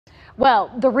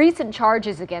Well, the recent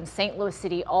charges against St. Louis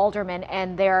City aldermen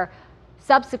and their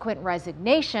subsequent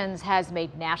resignations has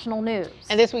made national news.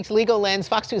 And this week's Legal Lens,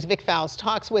 Fox News' Vic Faust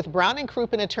talks with Brown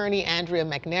Crouppen attorney Andrea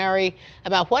McNairy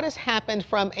about what has happened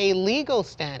from a legal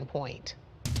standpoint.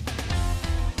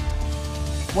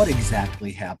 What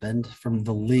exactly happened from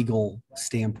the legal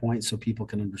standpoint so people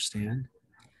can understand?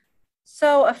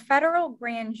 So, a federal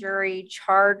grand jury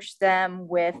charged them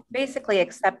with basically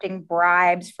accepting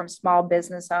bribes from small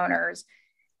business owners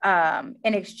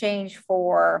in exchange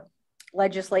for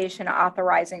legislation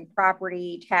authorizing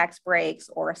property tax breaks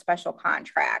or special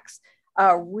contracts.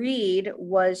 Reed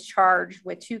was charged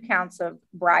with 2 counts of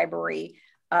bribery.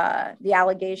 The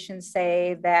allegations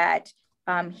say that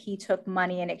he took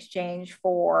money in exchange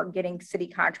for getting city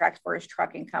contracts for his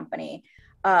trucking company.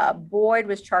 Boyd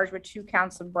was charged with 2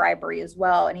 counts of bribery as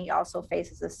well, and he also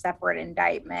faces a separate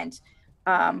indictment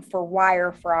for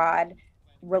wire fraud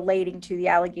relating to the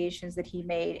allegations that he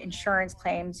made insurance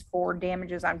claims for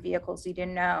damages on vehicles he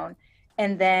didn't own.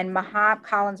 And then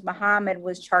Collins Muhammad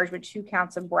was charged with 2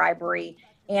 counts of bribery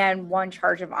and 1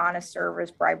 charge of honest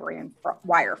service, bribery, and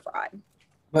wire fraud.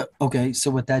 But okay, so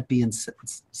with that being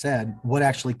said, what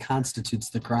actually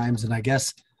constitutes the crimes? And I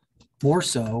guess more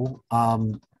so,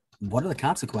 what are the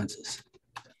consequences?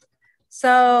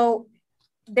 So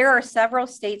there are several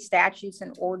state statutes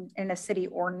in a city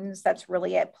ordinance that's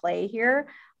really at play here.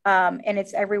 And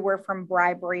it's everywhere from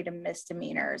bribery to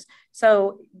misdemeanors.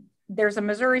 So there's a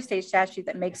Missouri state statute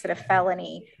that makes it a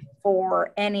felony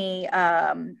for any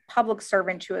public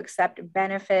servant to accept a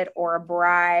benefit or a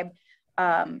bribe,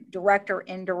 direct or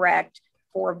indirect,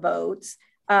 for votes.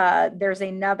 There's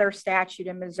another statute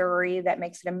in Missouri that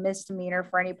makes it a misdemeanor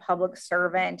for any public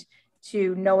servant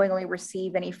to knowingly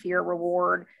receive any fee or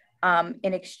reward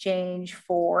in exchange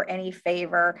for any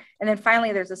favor. And then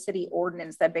finally, there's a city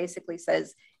ordinance that basically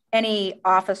says any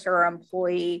officer or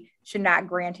employee should not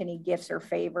grant any gifts or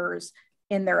favors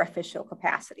in their official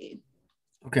capacity.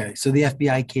 Okay, so the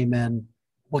FBI came in.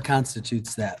 What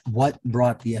constitutes that? What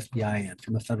brought the FBI in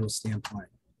from a federal standpoint?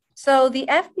 So the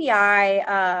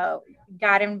FBI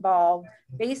got involved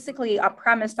basically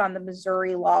premised on the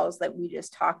Missouri laws that we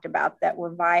just talked about that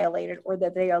were violated or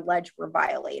that they allege were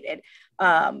violated.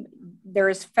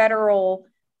 There's federal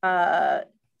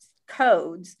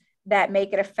codes that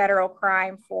make it a federal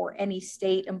crime for any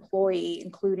state employee,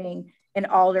 including an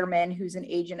alderman who's an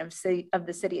agent of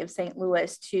the city of St.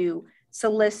 Louis, to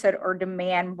solicit or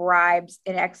demand bribes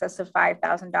in excess of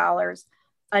 $5,000.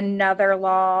 Another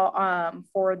law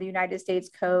for the United States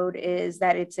Code is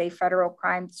that it's a federal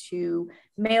crime to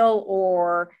mail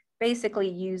or basically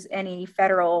use any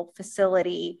federal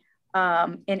facility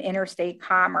in interstate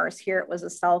commerce. Here it was a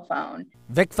cell phone.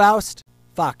 Vic Faust,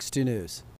 Fox 2 News.